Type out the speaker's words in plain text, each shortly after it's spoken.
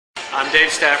I'm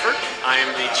Dave Stafford. I am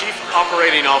the Chief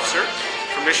Operating Officer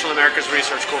for Michelin America's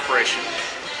Research Corporation,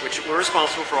 which we're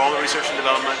responsible for all the research and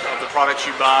development of the products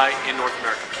you buy in North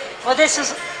America. Well, this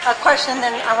is a question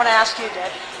that I want to ask you,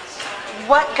 Dave.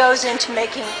 What goes into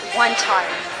making one tire?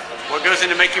 What goes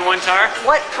into making one tire?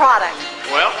 What product?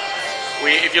 Well,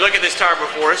 if you look at this tire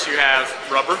before us, you have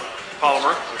rubber,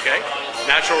 polymer, okay?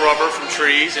 Natural rubber from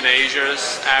trees in Asia,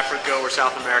 Africa, or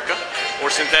South America, or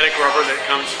synthetic rubber that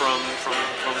comes from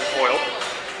oil.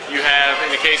 You have, in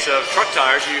the case of truck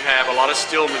tires, you have a lot of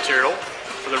steel material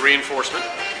for the reinforcement,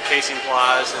 casing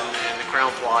plies and the crown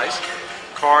plies.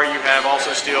 Car, you have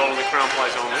also steel and the crown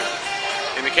plies only.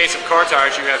 In the case of car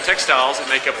tires, you have textiles that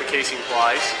make up the casing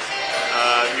plies.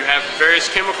 You have various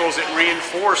chemicals that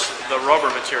reinforce the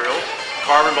rubber material.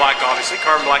 Carbon black, obviously.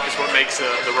 Carbon black is what makes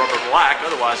the rubber black.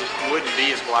 Otherwise, it wouldn't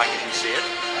be as black as you see it.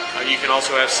 You can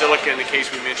also have silica in the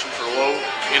case we mentioned for low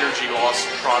energy loss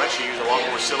products. You use a lot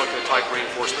more silica type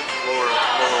reinforcement, lower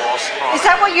loss products. Is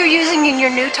that what you're using in your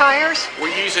new tires?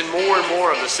 We're using more and more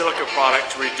of the silica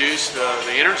product to reduce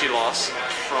the energy loss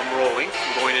from rolling,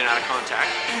 from going in and out of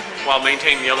contact, while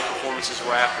maintaining the other performances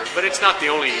we're after. But it's not the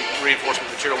only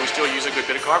reinforcement material. We still use a good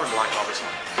bit of carbon black,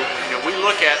 obviously. We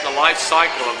look at the life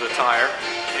cycle of the tire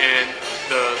and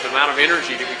the amount of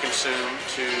energy that we consume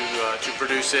to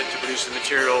produce it, to produce the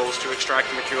materials, to extract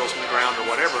the materials from the ground or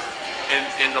whatever,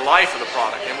 and the life of the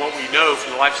product. And what we know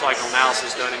from the life cycle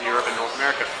analysis done in Europe and North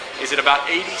America is that about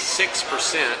 86%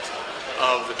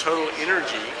 of the total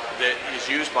energy that is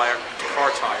used by a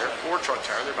car tire or truck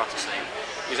tire, they're about the same,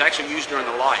 is actually used during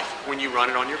the life when you run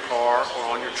it on your car or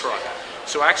on your truck.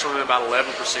 So actually only about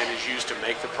 11% is used to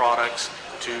make the products,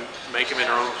 to make them in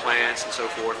our own plants and so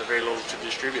forth, and very little to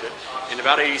distribute it. And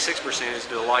about 86% is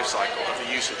the life cycle of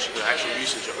the usage, the actual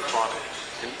usage of the product.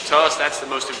 And to us, that's the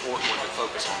most important one to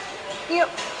focus on. You know,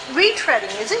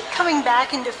 retreading, is it coming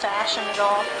back into fashion at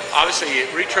all? Obviously,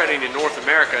 retreading in North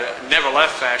America never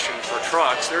left fashion for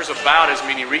trucks. There's about as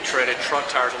many retreaded truck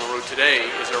tires on the road today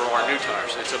as there are new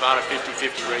tires. It's about a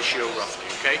 50-50 ratio roughly,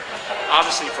 okay?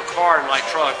 Obviously, for car and light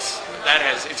trucks,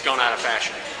 it's gone out of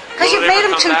fashion. Because you made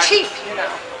them too cheap, you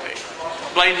know.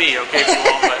 Blame me, okay, if you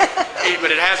want, but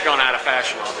it has gone out of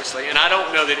fashion, obviously, and I don't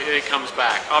know that it comes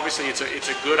back. Obviously, it's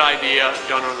a good idea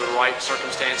done under the right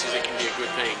circumstances. It can be a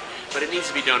good thing, but it needs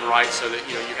to be done right so that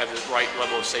you have the right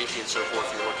level of safety and so forth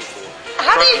you're looking for.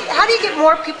 How do you get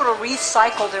more people to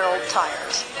recycle their old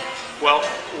tires? Well,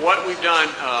 what we've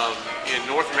done in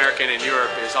North America and in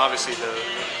Europe is obviously the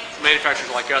manufacturers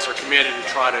like us are committed to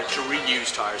try to reuse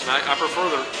tires, and I prefer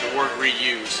the word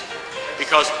reuse,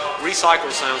 because recycle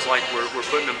sounds like we're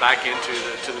putting them back into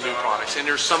the new products, and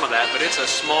there's some of that, but it's a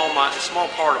small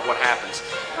part of what happens.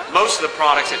 Most of the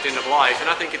products at the end of life, and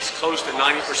I think it's close to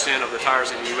 90% of the tires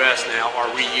in the U.S. now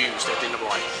are reused at the end of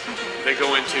life. They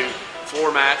go into floor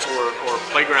mats or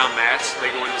playground mats. They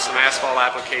go into some asphalt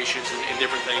applications and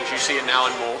different things. You see it now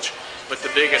in mulch, but the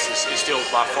biggest is still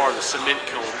by far the cement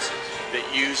kilns that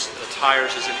use the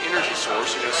tires as an energy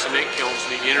source. Cement kilns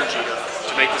need energy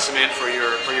to make the cement for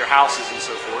your houses and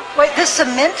so forth. Wait, the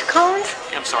cement cones?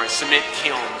 I'm sorry, cement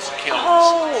kilns.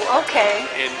 Oh, okay.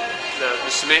 And the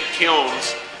cement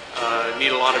kilns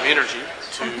need a lot of energy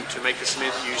to make the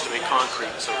cement used to make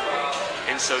concrete and so forth.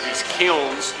 And so these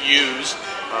kilns use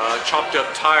chopped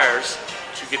up tires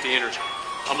to get the energy,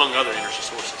 among other energy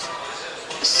sources.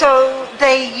 So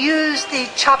they use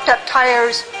the chopped up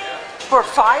tires for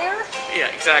fire?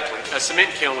 Yeah, exactly. A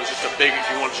cement kiln is just if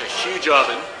you want, just a huge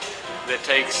oven that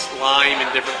takes lime and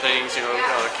different things,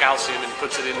 calcium, and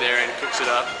puts it in there and cooks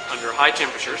it up under high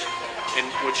temperatures. And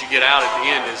what you get out at the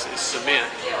end is cement,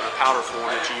 in a powder form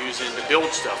that you use to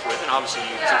build stuff with. And obviously,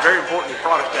 it's a very important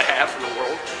product to have for the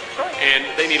world. And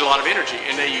they need a lot of energy,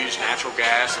 and they use natural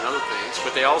gas and other things,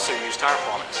 but they also use tire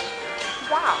products.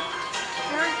 Wow.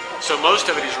 So most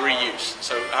of it is reuse.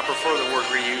 So I prefer the word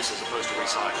reuse as opposed to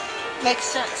recycle. Makes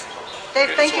sense. Dave,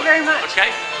 thank you very much.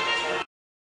 Okay.